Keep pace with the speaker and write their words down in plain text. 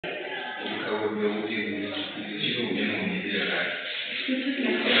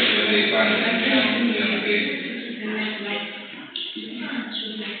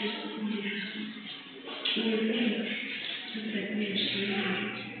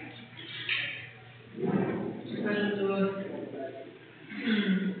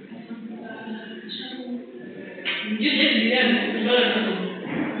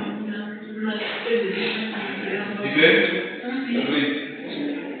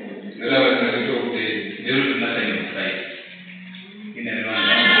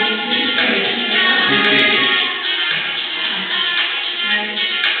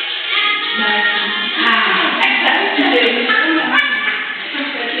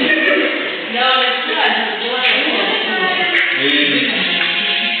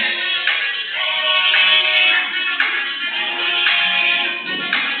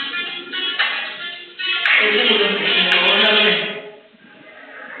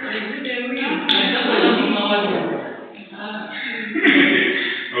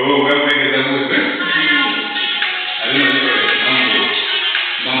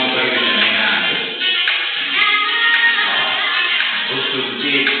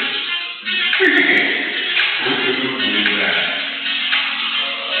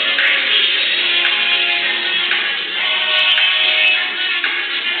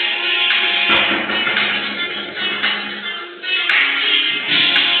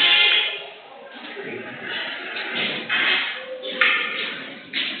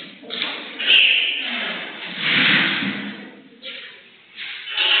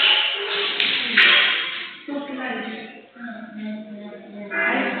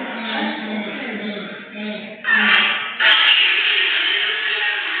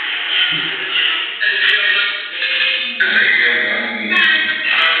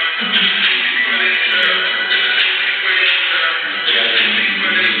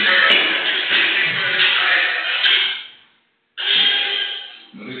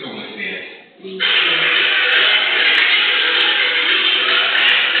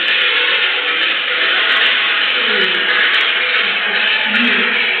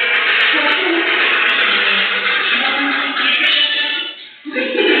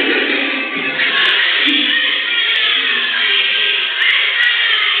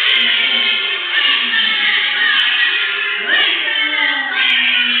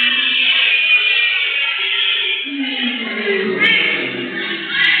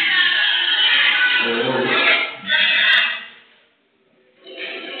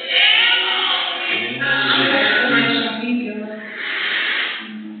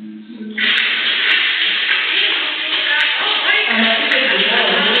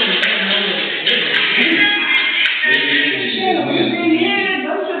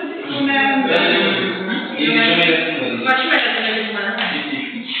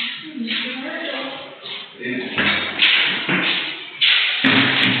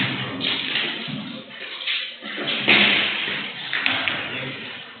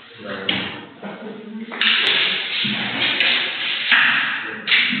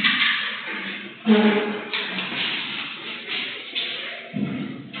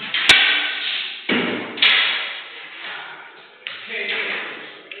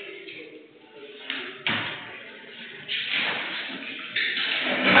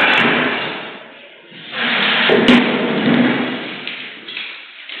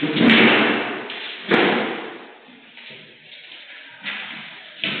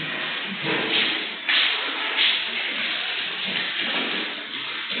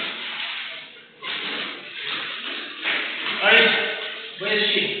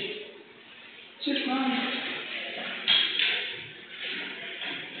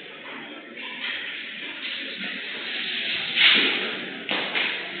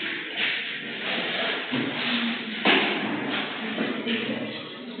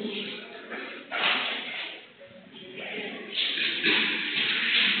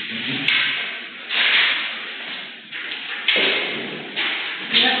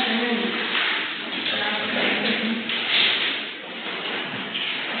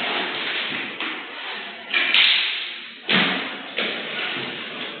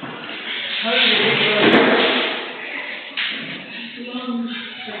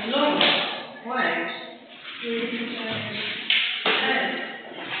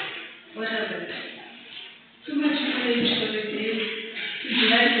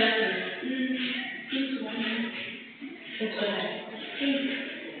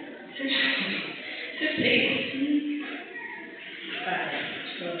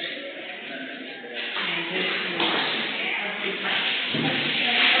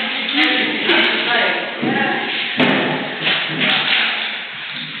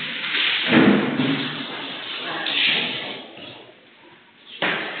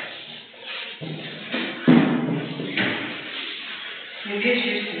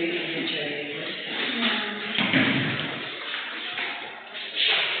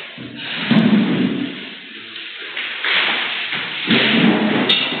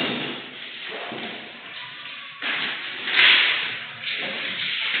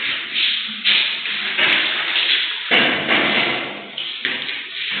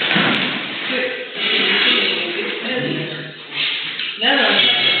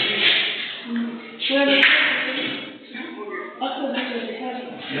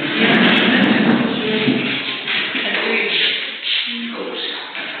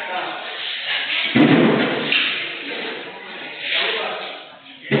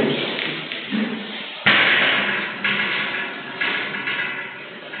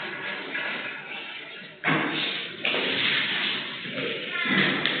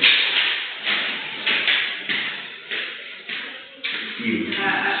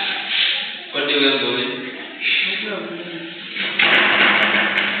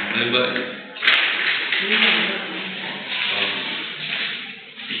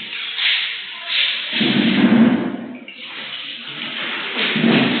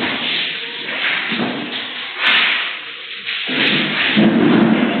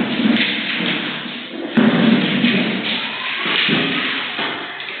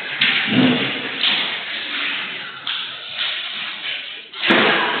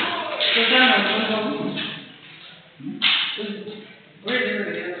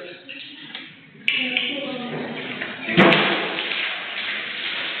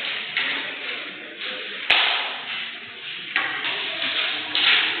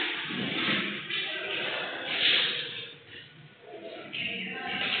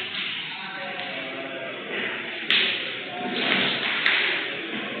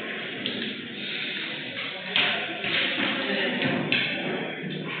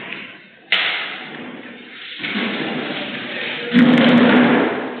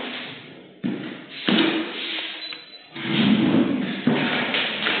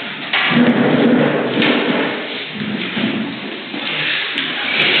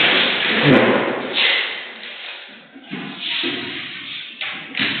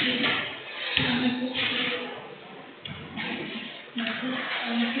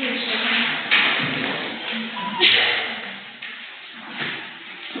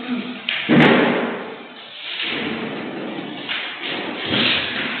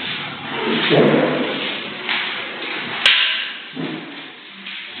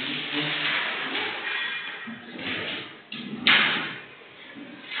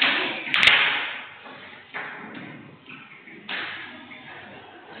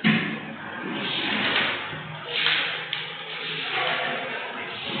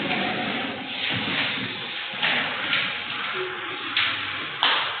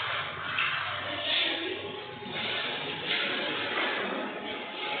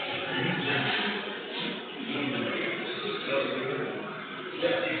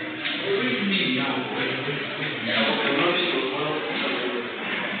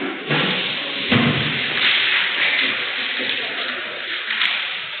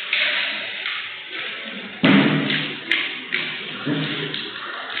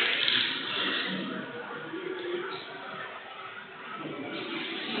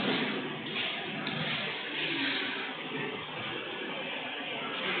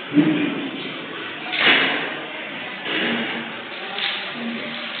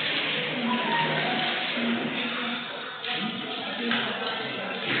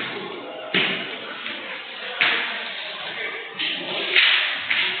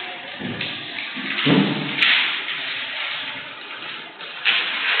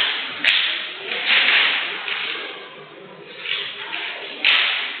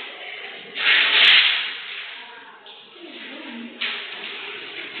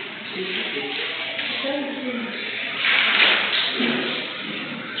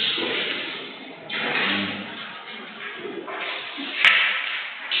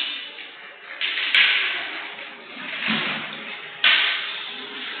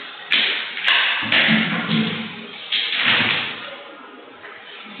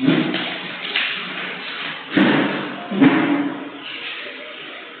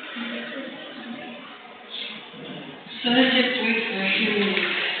So let's just wait for a few minutes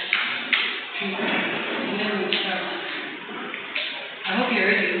and then we'll start. I hope you're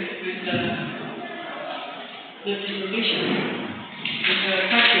ready with the presentation, with the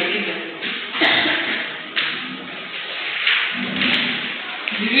part you're given.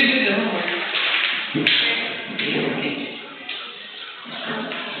 Did you do the homework? Okay.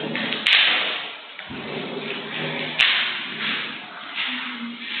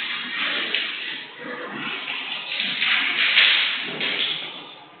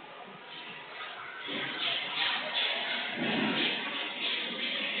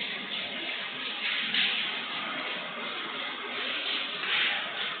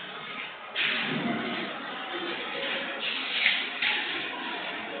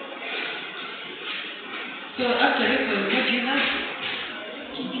 So after this one, what do you have?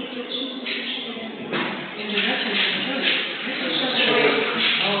 Introduction to sociology.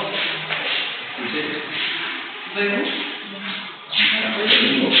 Oh. By who?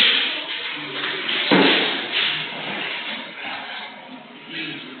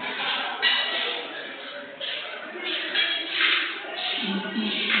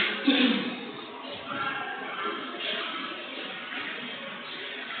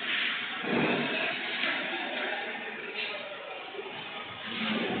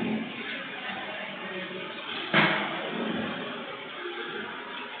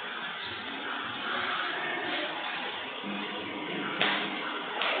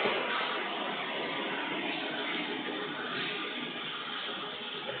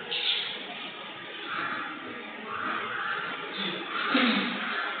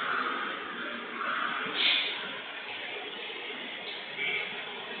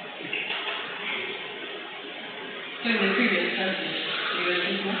 So in the previous classes, you were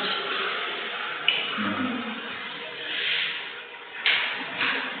thinking much?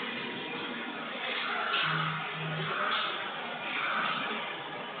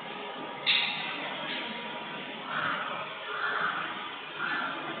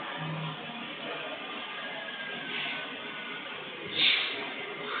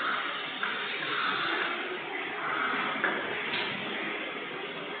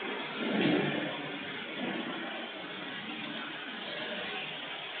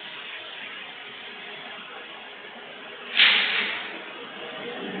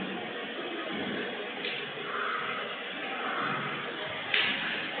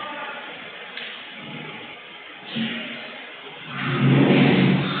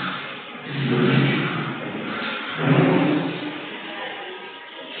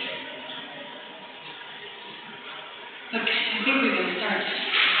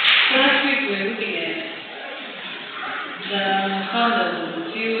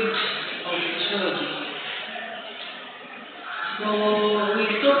 we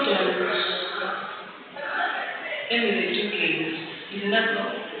stopped on anyway, 2 cases. Isn't that so?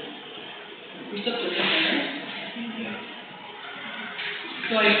 We stopped on that, right?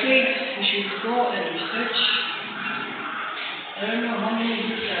 So I think we should go and research. I don't know how many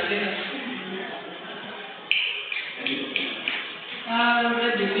books are there. The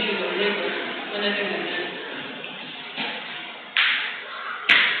division of labor, anything like that.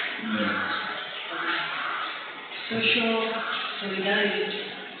 Social solidarity.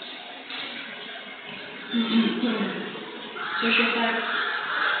 Social facts.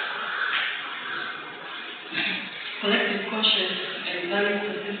 Collective conscience and value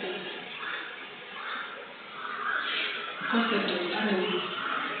persistence. Concept of family.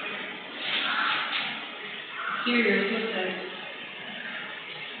 Theory of suicide.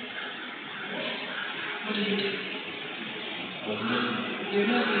 What do you do? You're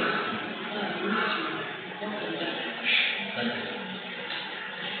not here. You need to work on that.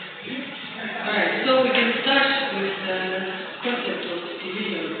 Alright, so we can start with the concept of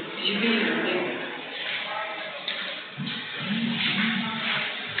division of labor.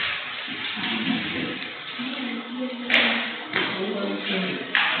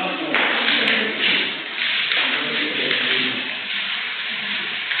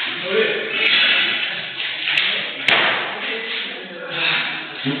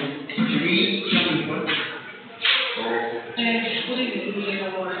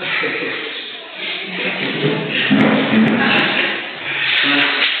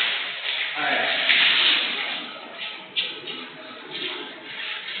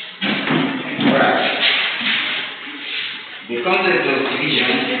 The concept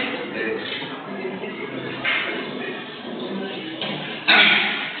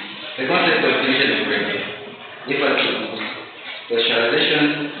of division, of labor refers to specialization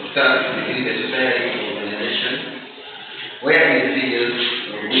of tasks within the society or organization, where individuals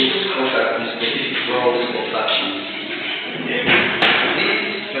or groups focus on specific roles or functions. This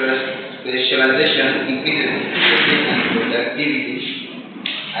specialization increases efficiency and productivity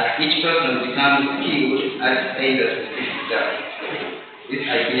as each person becomes skilled at a specific task. This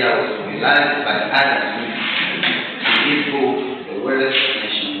idea was popularized by Adam Smith in his book, The Wealth of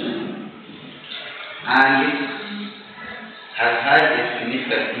Nations, and it has had a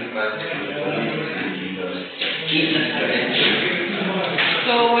significant impact on economics and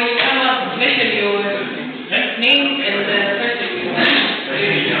So when you come up, mention your name and the person you want to I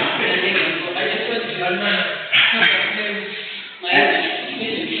just want to have my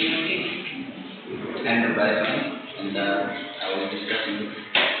education, okay? I'm the Bryson, and I was discussing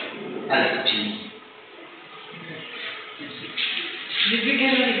Alex P. Did we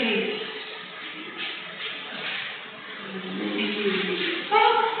get any things?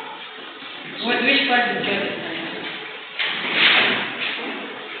 Which part did you understand?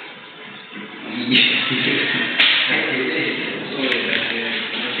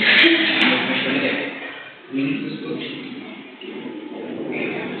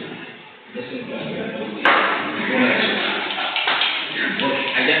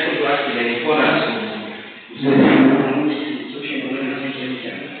 I just want to ask you the importance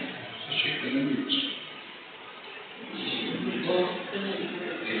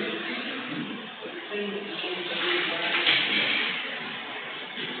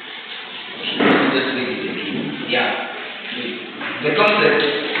the concept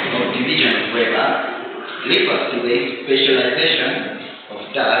of division of labor refers to the specialization of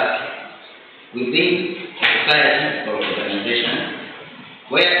tasks within a society or organization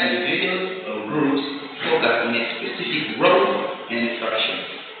where individuals or groups focus on a specific role and function.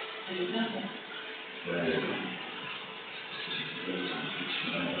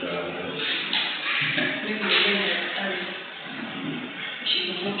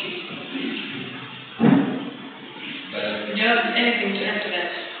 Do you have anything to add to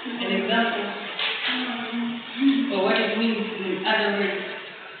that? An example? Or what it means in other words?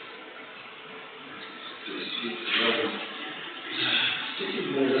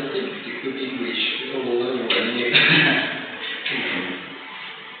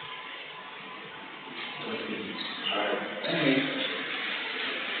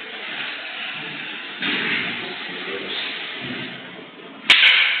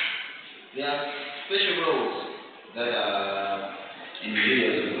 There are special roles that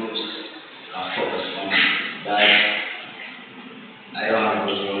individuals and groups are focused on, but I don't have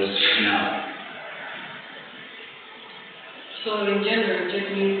those roles now. So in general, it just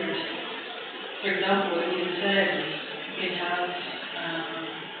means that, for example, in society, you can have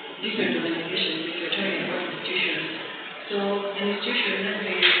different organizations if you're talking about institutions. So an institution that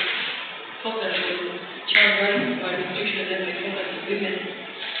may focus on child rights, or an institution that may focus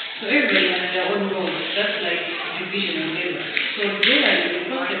everybody has their own role. That's like division of labor. So generally, the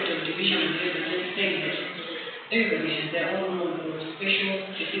concept of division of labor is saying that everybody has their own role or special,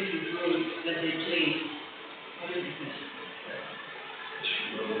 specific role that they play. What is this?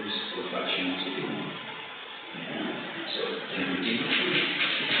 Roles or functions. So,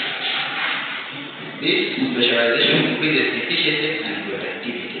 this specialization increases efficiency and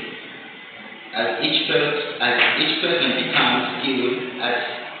productivity. As each person becomes skilled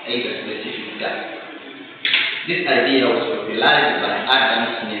at a specific task. This idea was popularized by Adam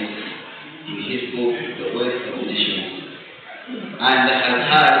Smith in his book The Wealth of Nations, and has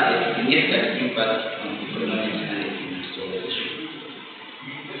had a significant impact on economic and industrialization.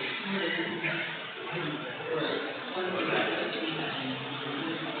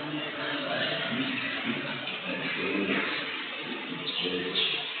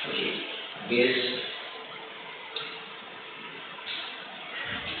 Yes,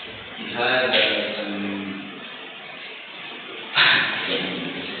 we had some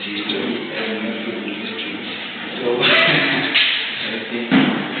history. So, I think.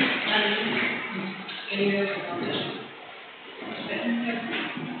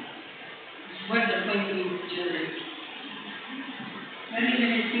 What's the point in children? When you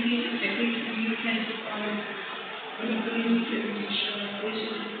can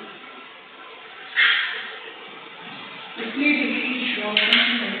the creativity issue of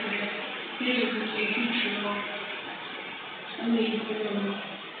something like that. Creativity issue of something.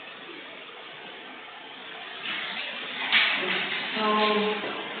 So,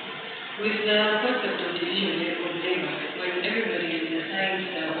 with the concept of division of labor, when everybody is assigned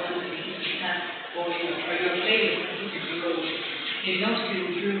their own specific task or you're playing a specific role, it helps to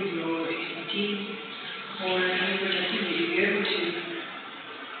improve your expertise or your productivity. You're able to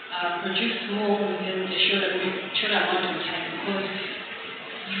produce more within a short amount of time because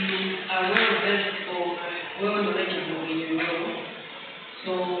you are well versed or well knowledgeable in your role.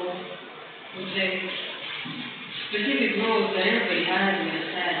 So, with the specific roles that everybody has in the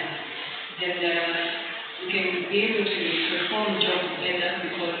side, then you can be able to perform jobs better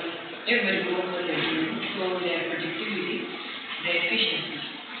because everybody knows what they're doing. So their productivity, their efficiency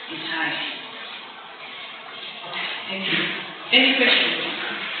is high. Okay, thank you. Any questions?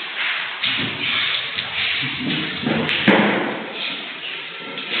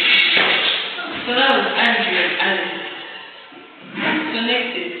 So that was Andrew and Alice. So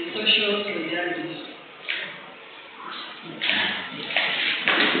next is social solidarity.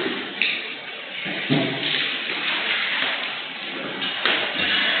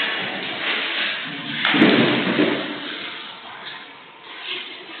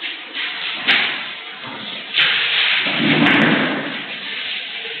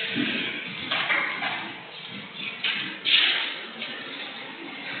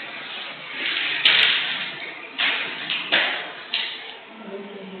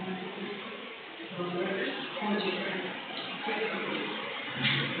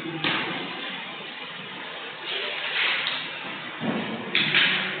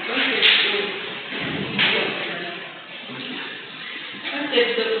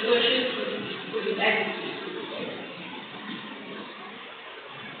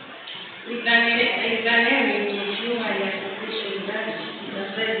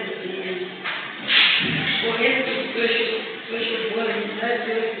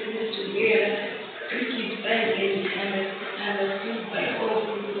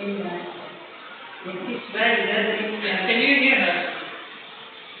 Can you hear her?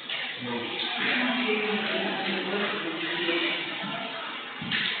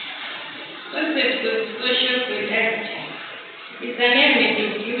 Concept of social solidarity is an element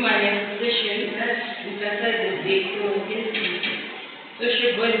of human association that emphasizes the cohesion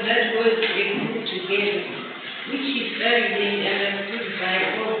social bond that goes exist together, which is valued and understood by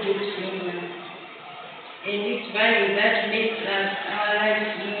all groups members. And this value that makes us our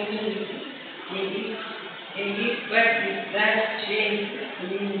lives more meaningful. And this practice that changes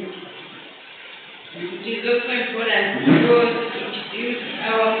community. It is also important because it builds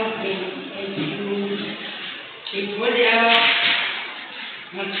our movement and to embody our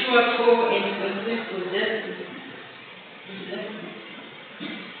mature core and concept of justice.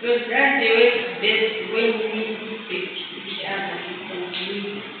 So that's the way it's best when we respect each other and live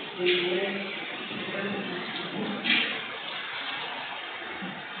the life.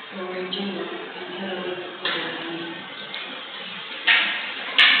 So in general,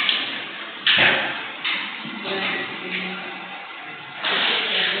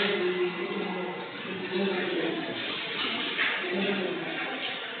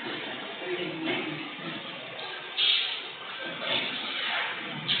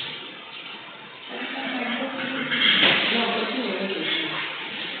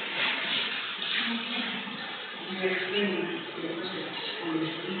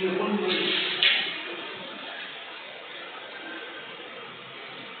 your own body.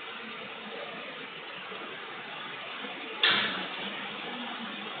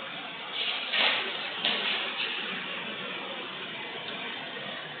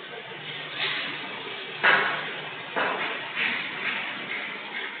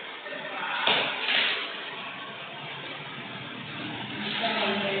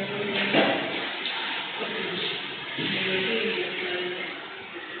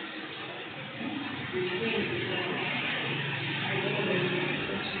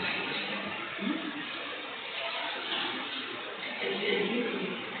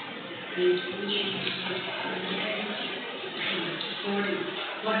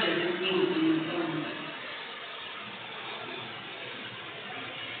 What does it mean in your own life?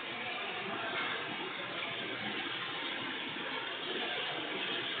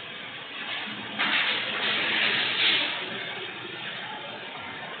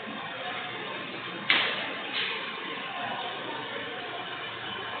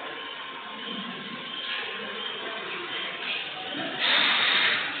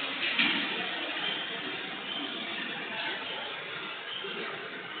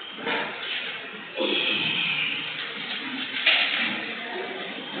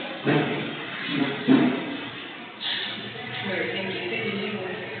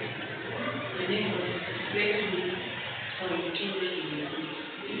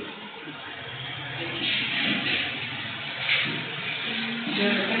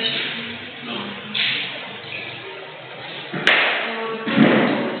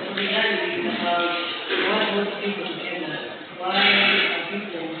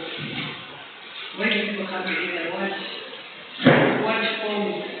 Why do people come together? What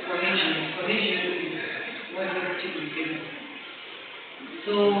forms cohesion? Cohesion is what makes people together.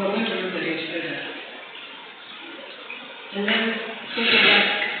 So we're going to look at it further. And then social life.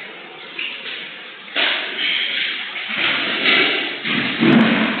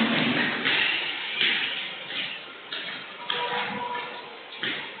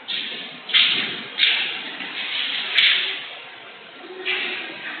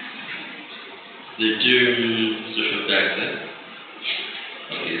 The term social facts.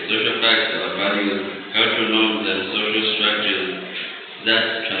 Okay, social facts are values, cultural norms, and social structures that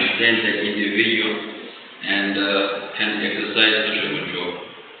transcend the individual and can exercise social control.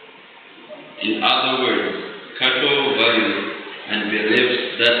 In other words, cultural values and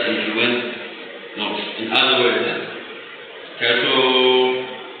beliefs that influence. In other words, cultural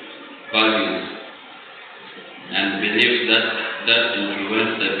values and beliefs that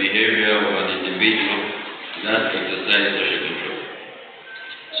influence the behavior of an individual that exercise social control.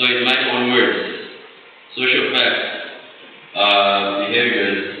 So in my own words, social facts are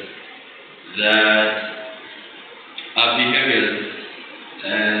behaviors that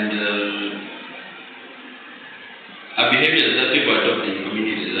people adopt in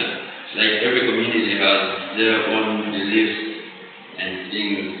communities. Like every community has their own beliefs and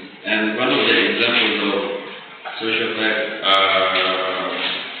things. And one of the examples of social facts are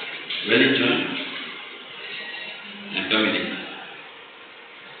religion and family.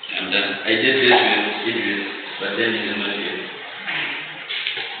 And I did this with Idris, but then he is not here.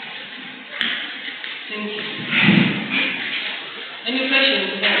 Thank you. Any questions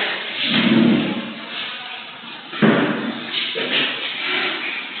to that?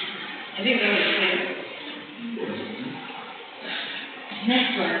 I think that was clear.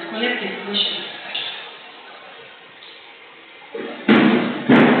 Next one, collective question.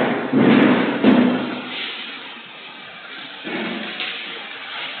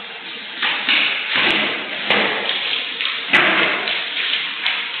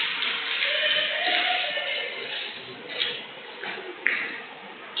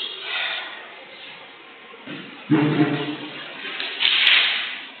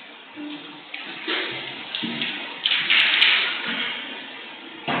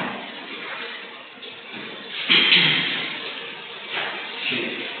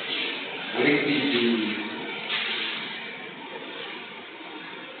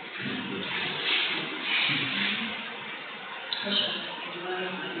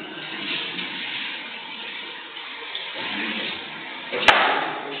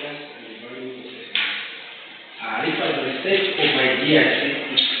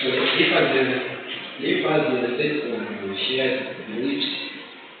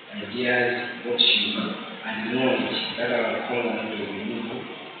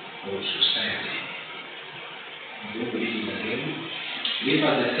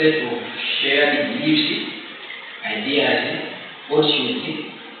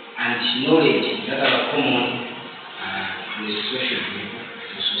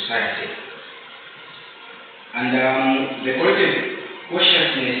 society. And the collective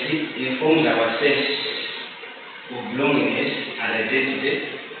consciousness informs our sense of belongingness and identity,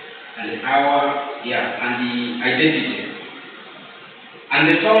 and and the identity. And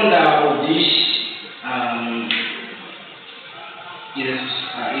the founder of this is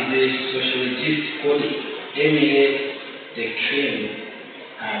a sociologist called Emile Durkheim,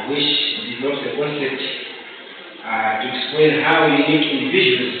 which develops a concept to explain how unique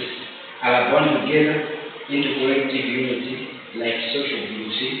individuals are bound together into collective unity, like social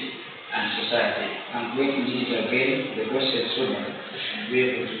groups and society. I'm going to use again the concept so that we'll be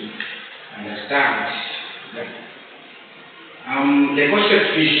able to understand that. The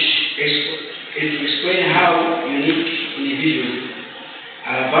concept is to explain how unique individuals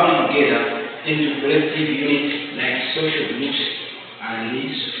are bound together into collective units like social groups and in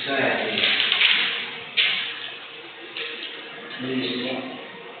society.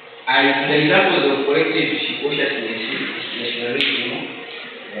 The examples of collective consciousness is nationalism,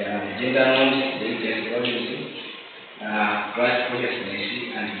 gender norms, religion, class consciousness,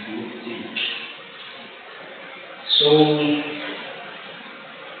 and group theory. So,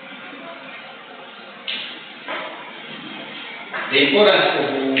 the importance of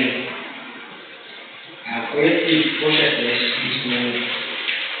collective consciousness is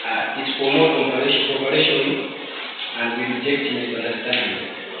to promote cooperation and we reject misunderstanding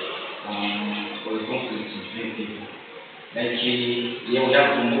or conflicts between people. Like here we have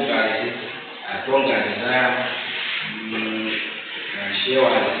kumbuka tonga za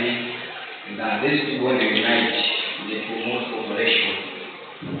share and these two when they unite, they promote cooperation.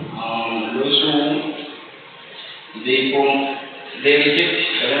 Also, they reject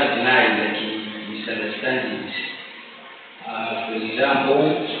cannot deny that misunderstandings. For example,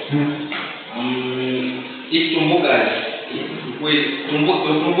 if Tumbukas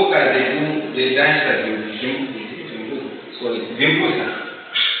they dance at Vimpusa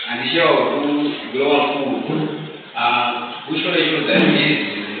and show who belong to which shows that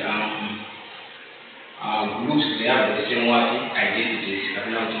groups they have the same identities,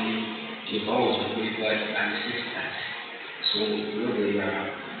 community, involved with God and sisters. So they are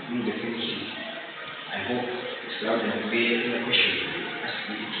in the future. I hope it's not going to be a question ask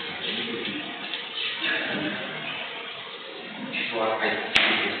me before I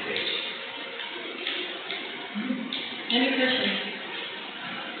take the stage. Any questions?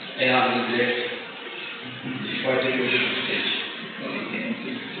 I am left before I take the stage.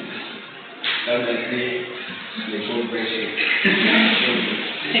 That will be the full question.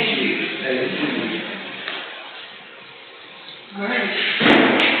 Thank you. Alright.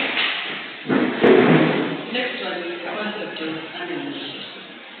 Next one is the concept of animals.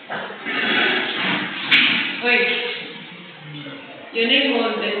 Wait. Your name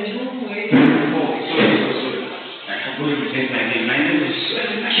was Benju, wait. Oh, sorry. I forgot to say my name. My name is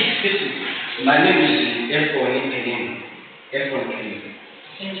Efon Kenim.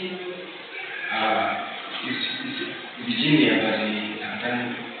 It's Virginia, but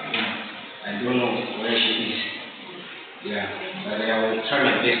I don't know where she is. Yeah, but I will try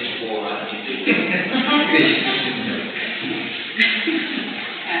my best to go out.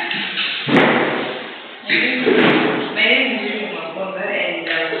 My name is Mapanga and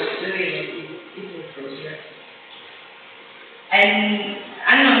I was studying business social. And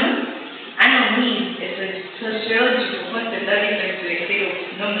unknown means is a sociological concept that refers to a state of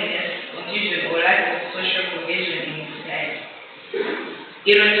numbness, confusion, or lack of social cohesion in society.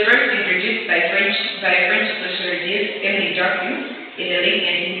 It was first introduced by French sociologist Emile Durkheim in the late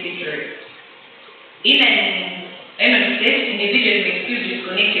 19th century. In an state, individuals may feel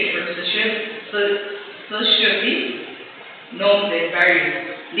disconnected from society norms and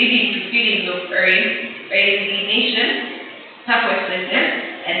values, leading to feelings of alienation, purposelessness,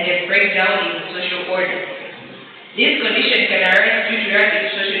 and a breakdown in social order. This condition can arise due to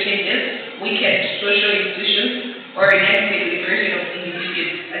rapid social changes, weakened social institutions, or inadequate liberation of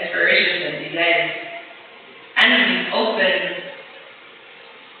individuals' aspirations and desires. Unknown is often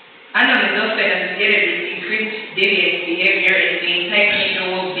associated with increased deviant behavior and the entire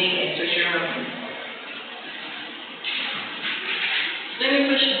mental well-being and social harmony. Any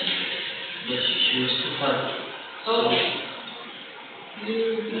questions? Yes, she was too far.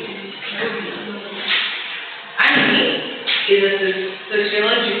 Anime is a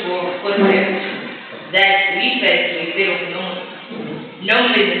sociological concept that refers to a state of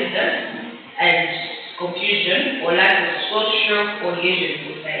loneliness and confusion or lack of social cohesion in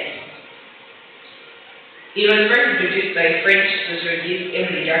society. It was first introduced by French sociologist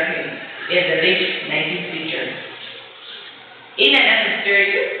Emile Durkheim in the late 19th century. In an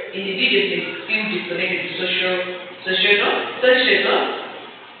atmosphere individuals feel disconnected to social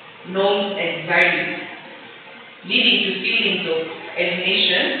norms and values, leading to feelings of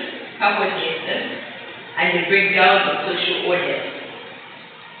alienation, helplessness, and the breakdown of social order.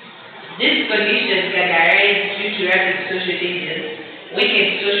 These conditions can arise due to rapid social changes,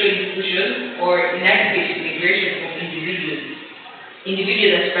 weakened social inclusion, or inadequate integration of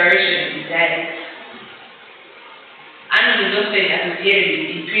individual aspirations and desires. And is often associated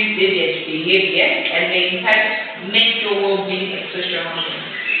with increased deviant behavior and may impact mental well-being and social harmony.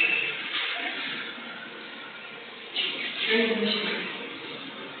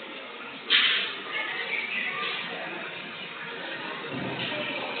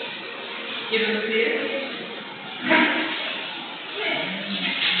 Give us a fear.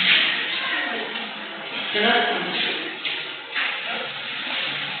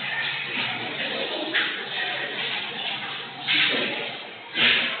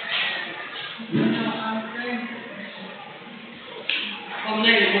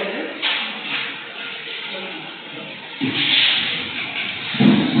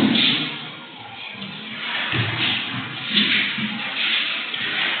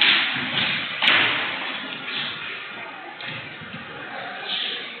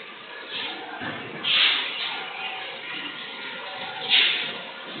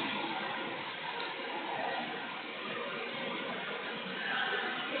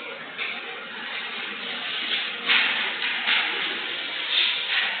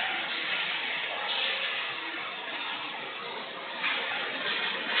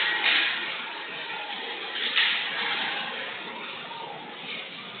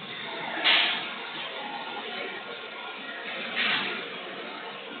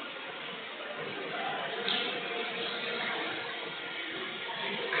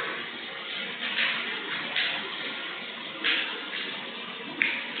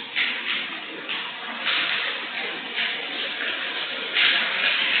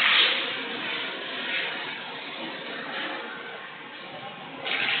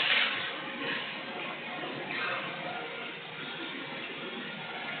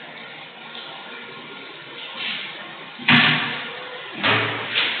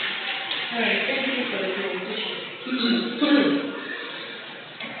 Alright, thank you for the presentation.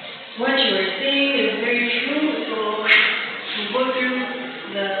 What you are saying is very true, so to go through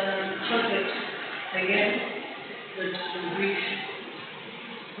the concept again, with some brief,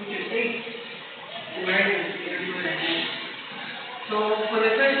 what you're saying, to learn everyone ahead. So for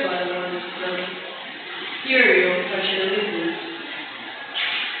the first one was the theory of functionalism.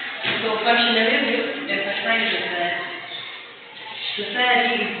 So functionalism emphasizes that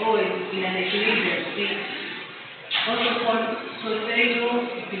society is always in an equilibrium state, also called societal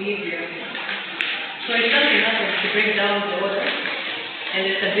equilibrium. So if something happens to break down the order and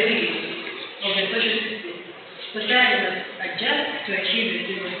the stability of the social system, society must adjust to achieve the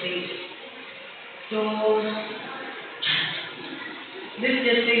stable state. So this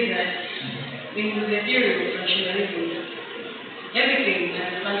just says that in the theory of functionalism, everything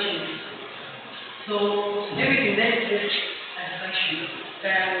has functions. So everything that exists as a function,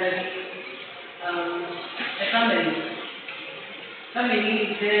 like a family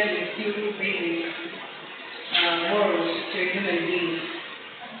is there to instill basic morals to a human being.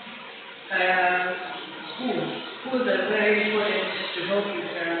 Schools are very important to help with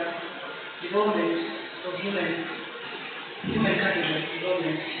development of human capital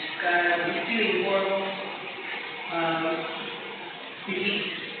development, instilling moral beliefs.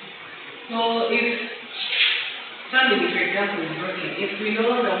 So if family, for example, is broken, if we no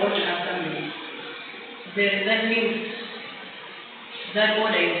longer want to have family, then that means that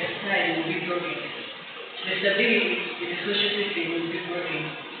order in society will be broken. The stability in the social system will be broken.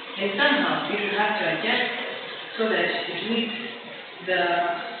 And somehow it will have to adjust so that it meets the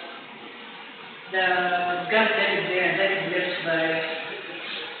gap that is there, that is left by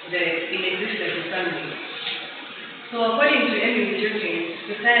the inexistence of family. So according to Emily Durkheim,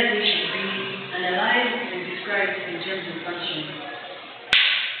 society should be analyzed and described in terms of function.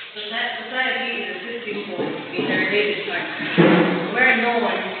 Society is a system of interrelated parts, where no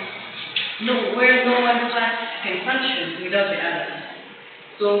one part can function without the other.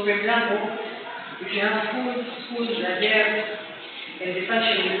 So, for example, if you have schools are there and they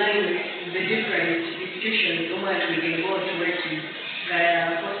function in line with the different institutions, normally we can go to work with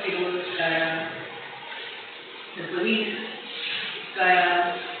hospitals, the police,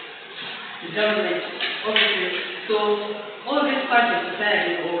 the government offices. So all these parts of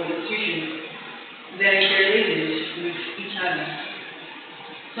society or institutions, they are interrelated with each other.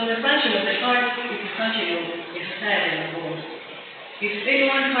 So the function of the part is the function of a society as a whole. If any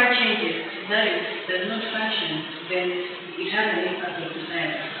one part changes, that is, does not function, then it has an impact on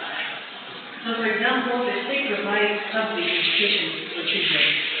society. So for example, the state provides public education for children.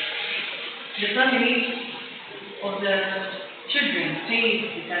 The family of the children pays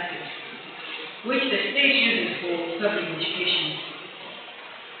the taxes, which the state uses for public education.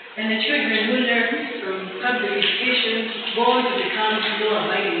 And the children who learn from public education go on to become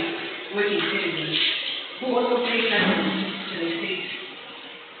law-abiding working citizens, who also pay taxes to the state.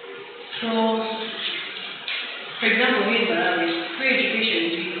 So, for example, here in Malawi, free education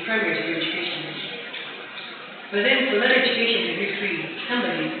is primary school education. But then for that education to be free,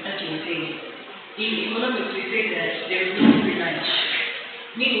 somebody actually pays. In economics, we say that there is no free lunch.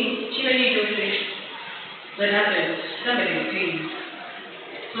 Meaning, what happens? Somebody is paying.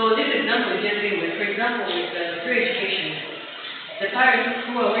 So this example is just saying that, for example, with free education, the parents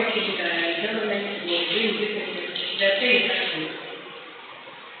who are working in the government or doing businesses, they're paying taxes.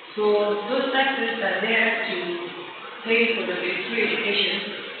 So those taxes are there to pay for the free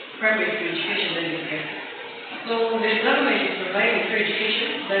education, primary free education that is there. So the government is providing free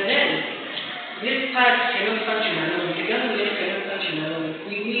education, but then this part cannot function alone. The government cannot function alone.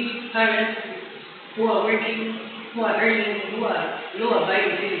 We need parents who are working, who are earning, who are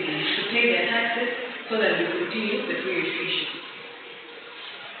law-abiding citizens to pay their taxes so that we continue the free education.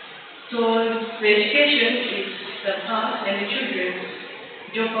 So the education is the path, and the children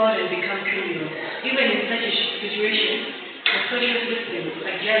drop out and become criminals. Even in such a situation, the social system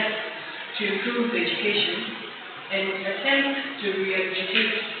adjusts to improve education and attempt to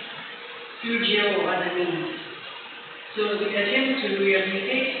rehabilitate through jail or other means. So we attempt to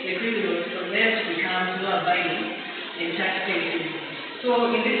rehabilitate the criminals from there to become law-abiding and tax-paying citizens.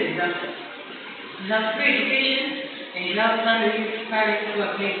 So in this example, you have free education and you have families, parents who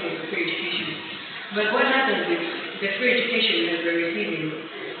are paying for the free education. But what happens is the free education that we're receiving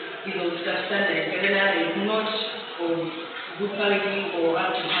is of substandard, whether it's not of good quality or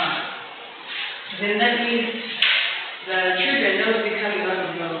up to par. Then that means the children that will be coming out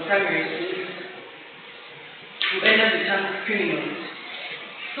of the primary schools will end up becoming criminals.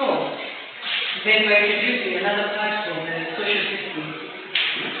 So, then we're introducing another part of the social system,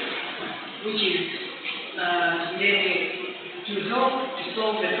 which is to help to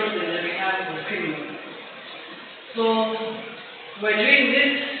solve the problem that we have with criminals. So, we're doing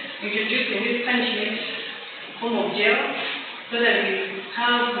this, introducing this punishment form of jail, so that we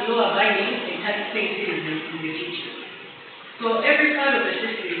have law-abiding and tax-paying citizens in the future. So every part of the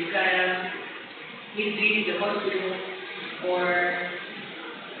system, be the hospital or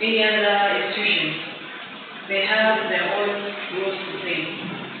any other institution, they have their own roles to play.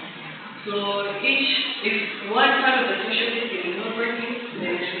 So if one part of the social system is not working,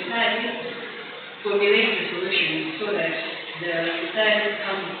 then the society formulates the solution so that the society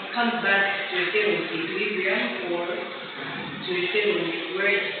comes back to a state of equilibrium or to a state of where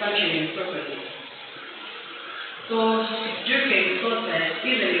it's functioning properly. So Durkheim thought that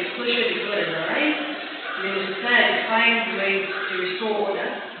even if social disorders arise, then the society finds ways to restore order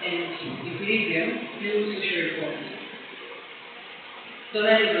and equilibrium through social reforms. So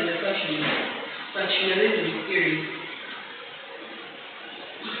that is the functionalism theory.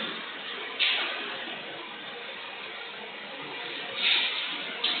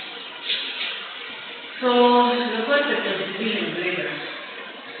 So the concept of division of labor.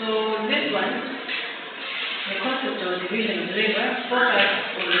 So this one, the concept of division of labor focuses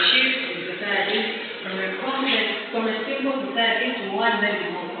on the shift in society from a simple society to one that is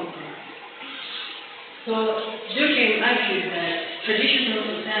more complex. So Durkheim argues that traditional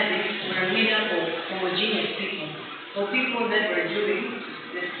societies were made up of homogeneous people, or people that were doing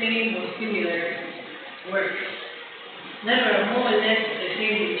the same or similar work, that were more or less the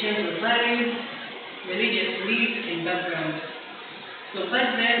same in terms of values, religious beliefs, and background. So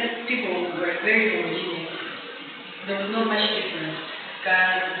back then, people were very homogeneous. There was not much difference.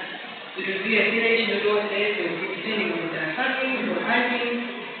 Because it would be a village in the north there, so depending on the farming or hunting,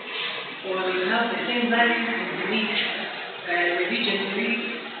 or you have the same values and beliefs,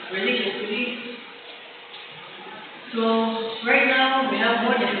 religious beliefs. So right now we have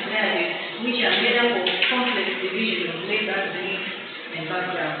modern societies which are made up of complex division of labor, beliefs, and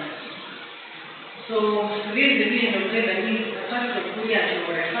backgrounds. So this division of labor means apart from who you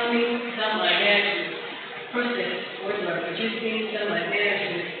are farming, some are there to process what you are producing, some are there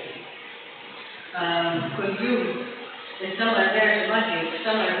to consume, and some are there to market,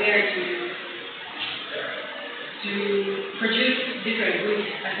 some are there to produce different goods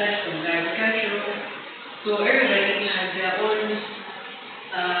aside from the agricultural. So everybody has their own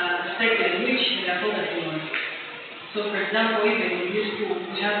sector in which they are focusing on. So for example, even in this school,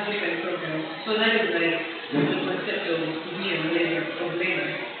 we have different programs. So that is like the concept of being of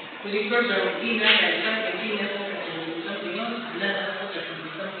labor. So the program either has something, female focus on something else, another focus on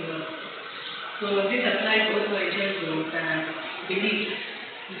something else. So this applies also in terms of beliefs.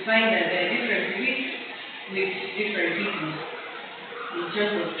 We find that there are different beliefs with different people. In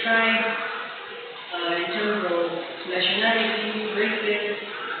terms of tribe, in terms of nationality, races.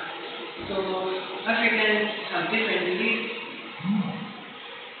 So Africans have different beliefs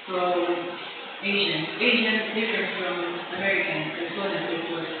from Asians. Asians different from Americans, and so on and so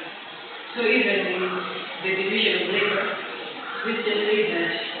forth. So even in the division of labor, this just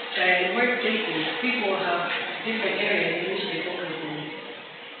says that in workplaces, people have different areas in which they focus on.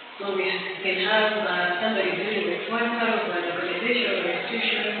 So we can have somebody dealing with one part of an organization or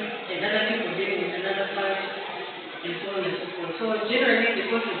institution, and other people dealing with another part, and so on and so forth. So generally, the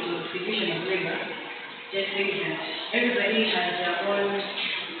concept of division of labor just says that everybody has their own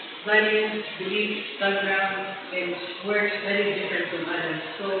values, beliefs, background, and works very different from others.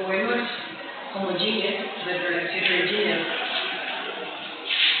 So we're not homogeneous, but we're heterogeneous.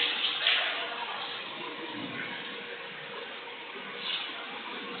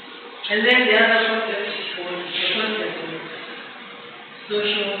 And then the other concept was the concept of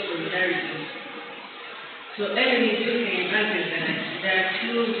social solidarity. So Emily Durkheim argues that there are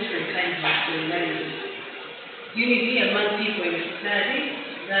two different kinds of solidarity. Unity among people in a society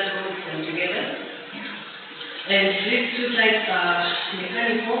that holds them together. And these two types are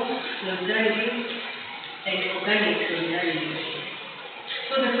mechanical solidarity and organic solidarity.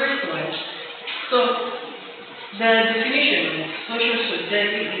 So the first one, the definition of social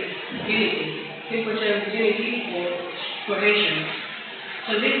solidarity is unity. Simple terms, unity or cohesion.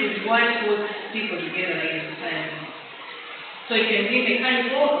 So this is what puts people together in a society. So it can be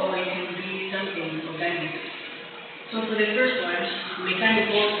mechanical or it can be something organic. So for the first one,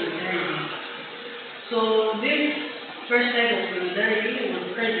 mechanical solidarity. So this first type of solidarity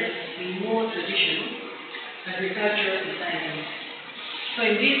was present in more traditional agricultural societies. So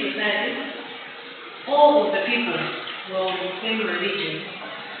in these societies, all of the people were of the same religion,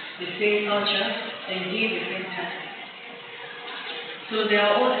 the same culture, and did the same task. So they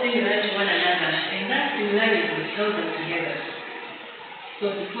are all similar to one another, and that similarity held them together. So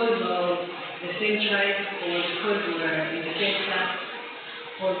because of the same tribe, or because we were in the same class,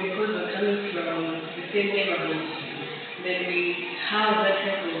 or because we're coming from the same neighborhood, then we have that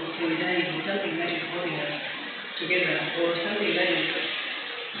type of solidarity, something that is holding us together, or something that is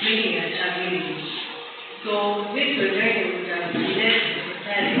making us have unity. So this solidarity would have led the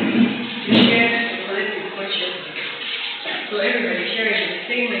society to share the collective consciousness. So everybody sharing the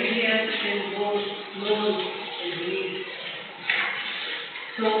same ideas, same goals, norms, and beliefs.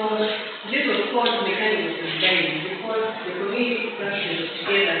 So this was called mechanical solidarity because the community functions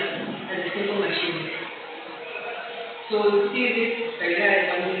together as a single machine. So we see this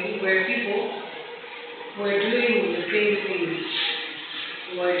solidarity where people were doing the same things,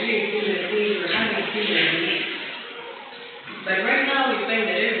 were doing similar things, were having similar beliefs. But right now we find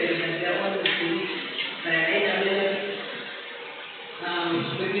that everybody has their own beliefs.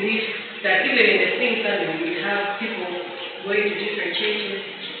 We believe that even in the same family, we have people going to different churches,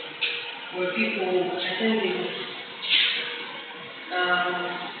 where people attending,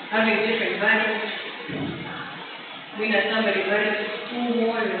 having different values. When somebody values school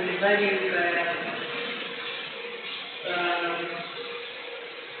more than they value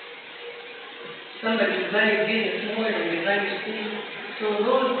somebody values business more than they value school. So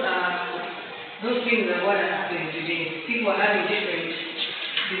those things are what are happening today. People are having different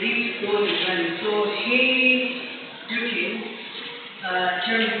beliefs, goals, and values. So Durkheim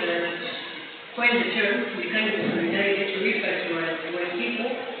coined the term mechanical solidarity to refer to as when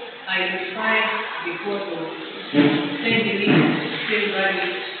people are unified because of same beliefs, same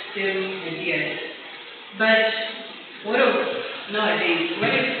values, same ideas. But what of nowadays?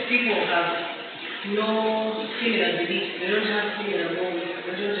 What if people have no similar beliefs, they don't have similar goals,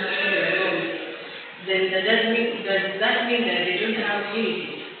 they don't have similar norms? Then does that mean that they don't have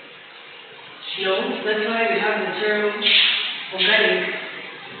unity? No, that's why we have the term organic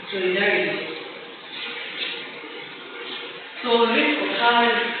solidarity. So this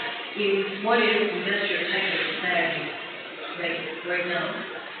occurs in modern industrial type of society, like right now.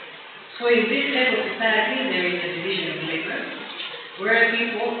 So in this type of society, there is a division of labor, where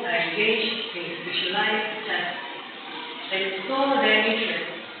people are engaged in specialized tasks, and so their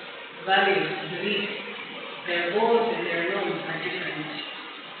interests, values, beliefs, their goals, and their norms are different.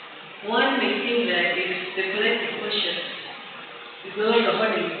 One may think that if the collective conscious is no longer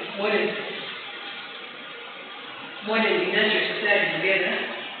holding modern industrial society together,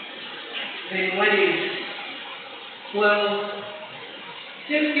 then what is, well,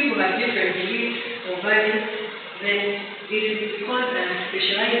 since people have different beliefs or values, then it is because I'm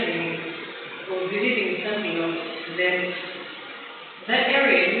specializing or believing in something else, then that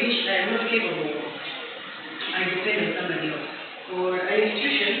area in which I am not capable of, I depend on somebody else. Or an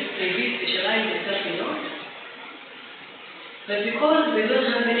institution may be specialized in something else, but because they don't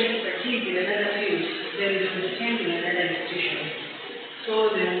have any expertise in another field, then they will depend on another institution. So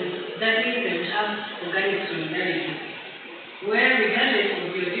then that means they will have organic solidarity, where regardless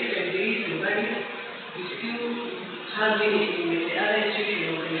of your different beliefs and values, you still have unity with the other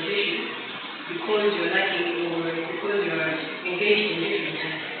institution or organization because you're lacking or because you are engaged in different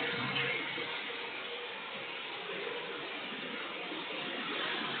tasks.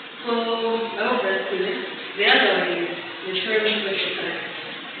 So I hope that's clear. The other one is the term social science.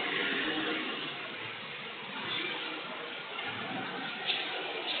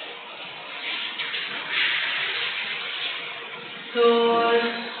 So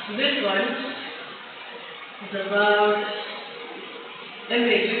this one is about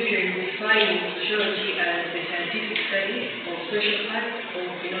M.A. Dupree defining sociology as the scientific study of social facts or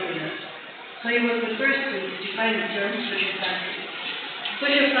phenomena. So he was the first to define the term social facts.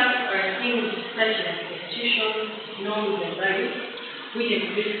 Social facts are things such as institutions, norms, and values which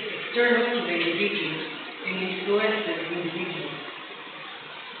exist external to the individual and influence the individual.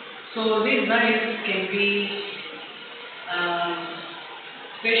 So these values can be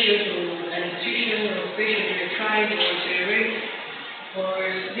special to an institution or special to a tribe or to a race or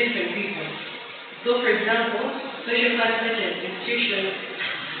different people. So for example, social facts such as institutions,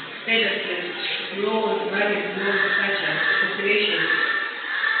 statuses, laws, values, norms, culture, population,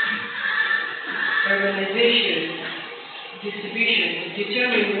 organization, distribution,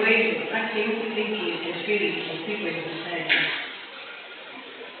 determine ways of acting, thinking, and feeling of people in society.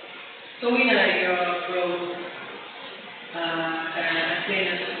 So we know you're from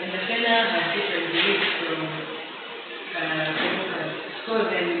Athena, and Athena has different beliefs from Democrats. So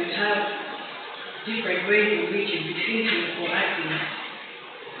then you have different ways in which you be thinking or acting.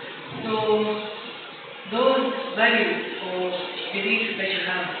 So those values or beliefs that you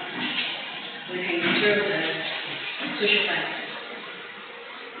have, we can be termed as social facts.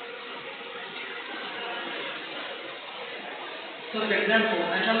 So for example,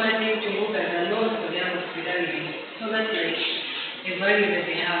 automatic tumbuka are known for their hospitality. So that's like a value that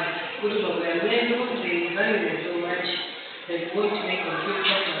they have. They value them so much that they want to make them feel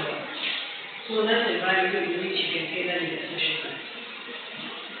comfortable. So that's a value in which you can say that is a social fact.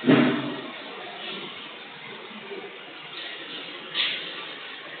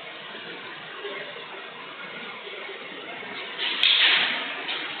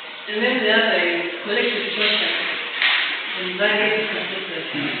 And then the other is collective question and value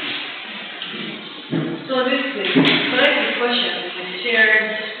consistency. So this is collective question is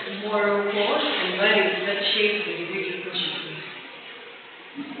shared moral codes and values that shape the individual consciousness.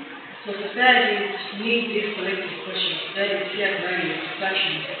 So societies need this collective question, that is shared values,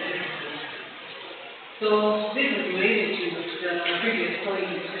 actions, and ethics. So this is related to the previous point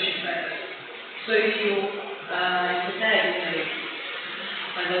in social facts. So if you in society like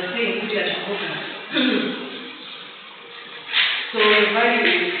as I was saying, we are to so the value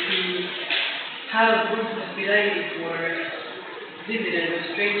is to have good hospitality for visitors or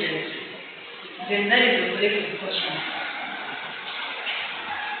strangers. Then that is the collective question.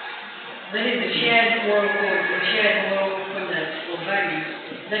 That is the shared moral code or shared moral conduct or values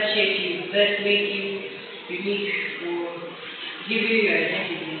that shape you, that make you unique or give you your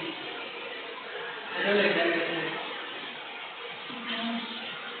identity. I don't know if that makes sense.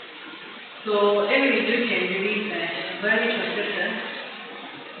 So every Duke believes that value acceptance,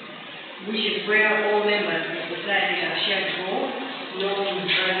 which is where all members of society have shared goals, norms,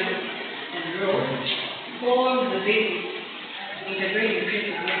 values, and roles, form the basis integrating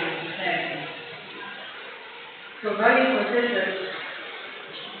principles of society. So value consensus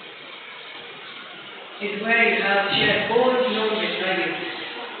is where you have shared goals, norms, and values,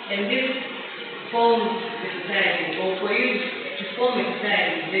 and this forms the society, or for you to form a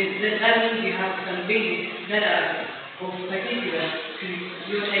society, that means you have some basics that are of particular to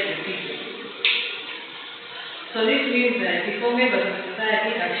your type of people. So this means that if all members of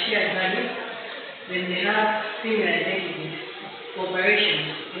society have shared values, then they have similar identities, cooperation,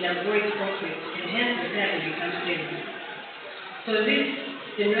 and avoid conflict, and hence society becomes stable. So this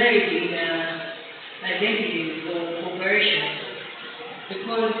similarity in identities or cooperation,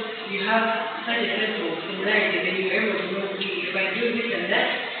 because you have such a sense of similarity, then you're able to know, if I do this and that,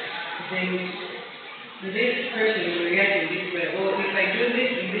 then this person will react in this way, or if I do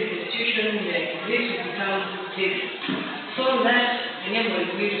this in this institution, then this will become this. So that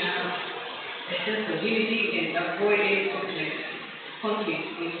enables we to have a sense of unity and avoid any conflict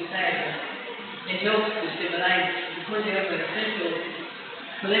in society. It helps to stabilize because you have a sense of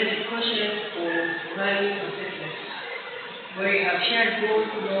collective conscience or value consensus, where you have shared goals,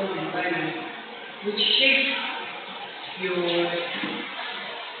 norms, and values, which shape your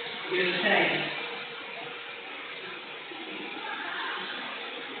society.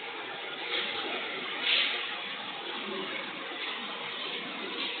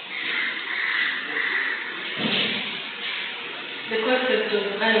 The concept of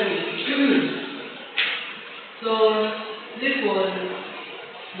anonymity. So this was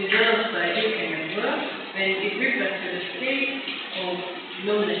developed by Duncan as well, and it refers to the state of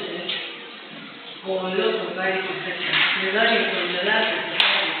lawlessness or loss of value perception, resulting from the lack of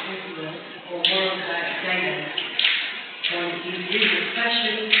societal influence or moral guidance on individual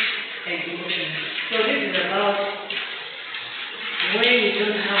passions and emotions. So this is about when you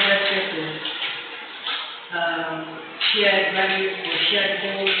don't have that sense of shared values or shared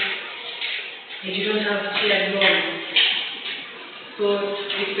goals, and you don't have shared norms. So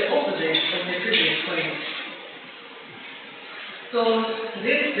it's the opposite of the previous point. So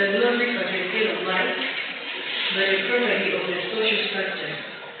this does not refer to a state of mind, but a property of the social structure.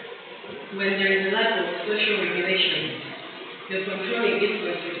 When there is a lack of social regulation, the controlling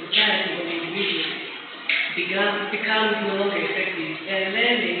influence of society on the individual becomes no longer effective, and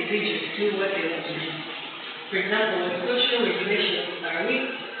then the individuals do what they want to do. For example, when social regulations are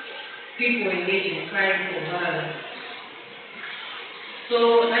weak, people engage in crime or violence.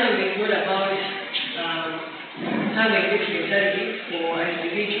 So, I don't think it's not about having this mentality for an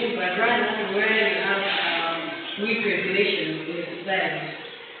individual, but rather where you have weak regulations in society.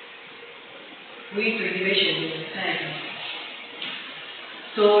 Weak regulations in society.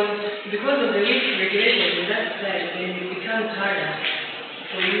 So, because of the weak regulations in that society, then it becomes harder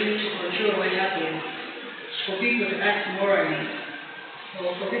for you to control what happens, for people to act morally,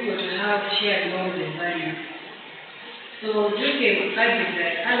 or for people to have shared norms and values. So Durkheim argues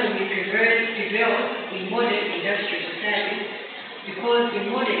that anarchy prevails in modern industrial society because in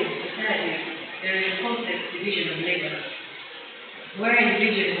modern society there is a complex division of labor, where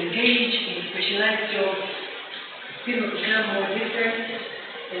individuals engage in specialized jobs, people become more different,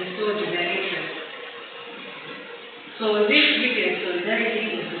 and so do their interests. So this weakens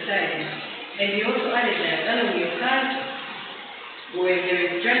solidarity in society. And he also added that anarchy occurs when there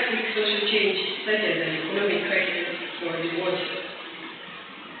is drastic social change, such as an economic crisis or divorce.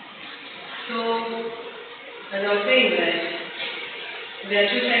 So, as I was saying that there are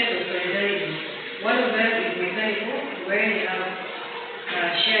two types of solidarity. One of them is mechanical, where you have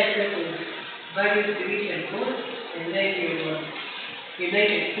shared sense of values, beliefs, and goals, and then you're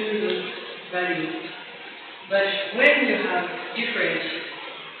united through those values. But when you have different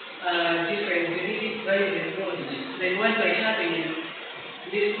beliefs, values, and goals, then what might happen is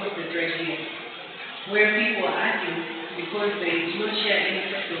this concept right here, where people are acting because they do not share any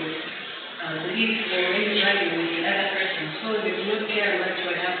sort of beliefs or any value with the other person, so they do not care much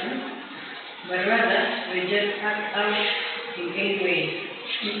what happens, but rather they just act out in any way.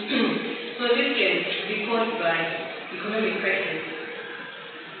 So this can be caused by economic crisis,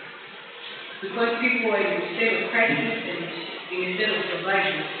 because people are in a state of crisis and instead of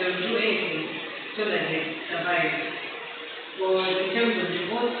surviving, they'll do anything so that they survive. Or in terms of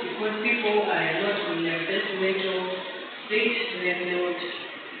divorce, because people are not in their best mental state, then they would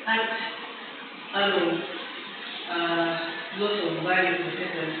act out of loss of value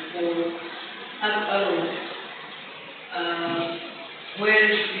perception, or act out of where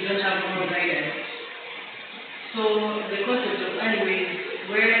you don't have moral guidance. So the concept of anyway is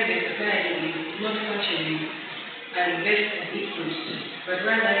where the society is not functioning and best as equals, but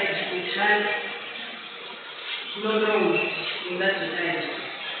rather it has no norms in that society.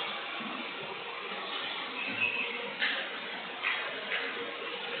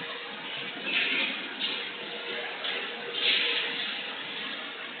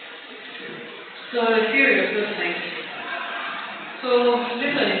 So the theory of suicide. So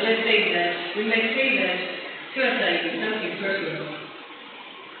this one is just saying that we might say that suicide is something personal.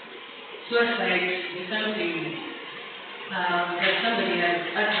 Suicide is something that somebody has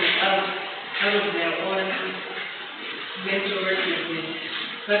acted out of their own mental restlessness.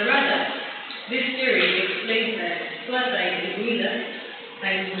 But rather, this theory explains that suicide is neither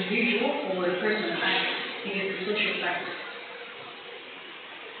an individual or a personal act, it is a social fact.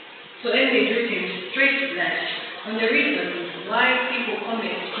 So Emily Durkheim stressed that on the reasons why people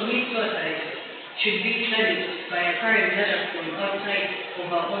commit suicide, should be studied by acquiring data from outside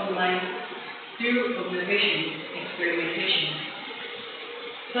of our own mind through observation, experimentation.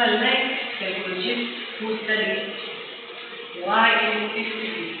 So unlike psychologists who study why any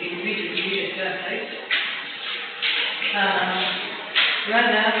specific individual committed suicide,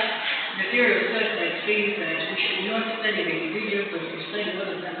 rather the theory of suicide says that we should not study the individual but to study what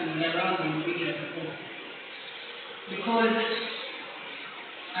is happening around the individual as a whole. Because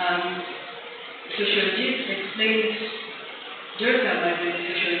sociologists explained, Durkheim as a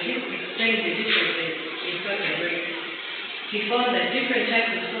sociologist explained the differences in suicide rates. He found that different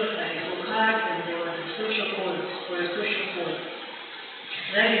types of suicide occurred and there was a social cause or a social cause.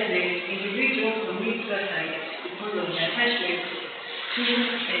 That is, the individual commits suicide because of their attachment to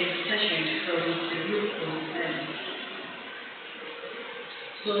and detachment from the group or society.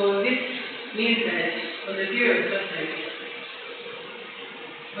 So this means that on the theory of suicide,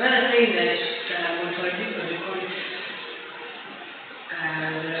 rather saying that when for example because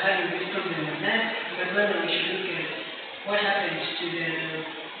we're having this problem with that, but rather we should look at what happened to the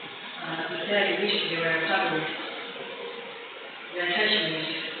society in which they were part of, the attachment,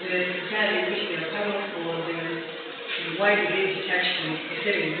 the society in which they were part of, or why did they detach from a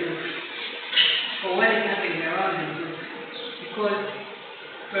certain group, or what is happening around the group. Because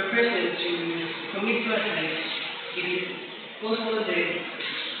for a person to commit suicide, it is also the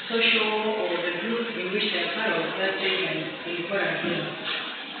social or the group in which they are part of that takes an important role.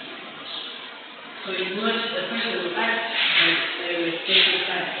 So it's not a personal act, but a social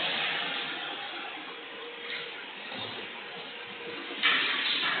act.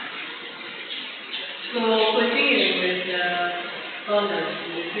 So continuing with founders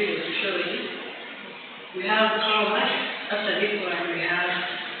in the field of sociology, we have Karl Marx. After this one, we have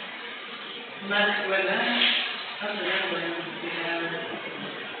Max Weber. After that one, we have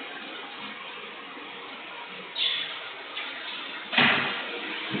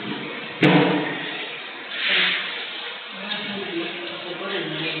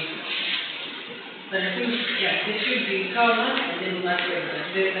but I think, yeah, this should be Karl Marx and then Max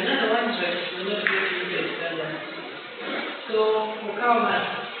Weber. There's another one, but we're not going to look at that one. So, for Karl Marx,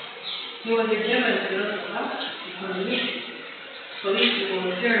 he was a German philosopher, economist,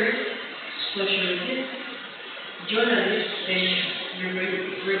 political theorist, sociologist, journalist, and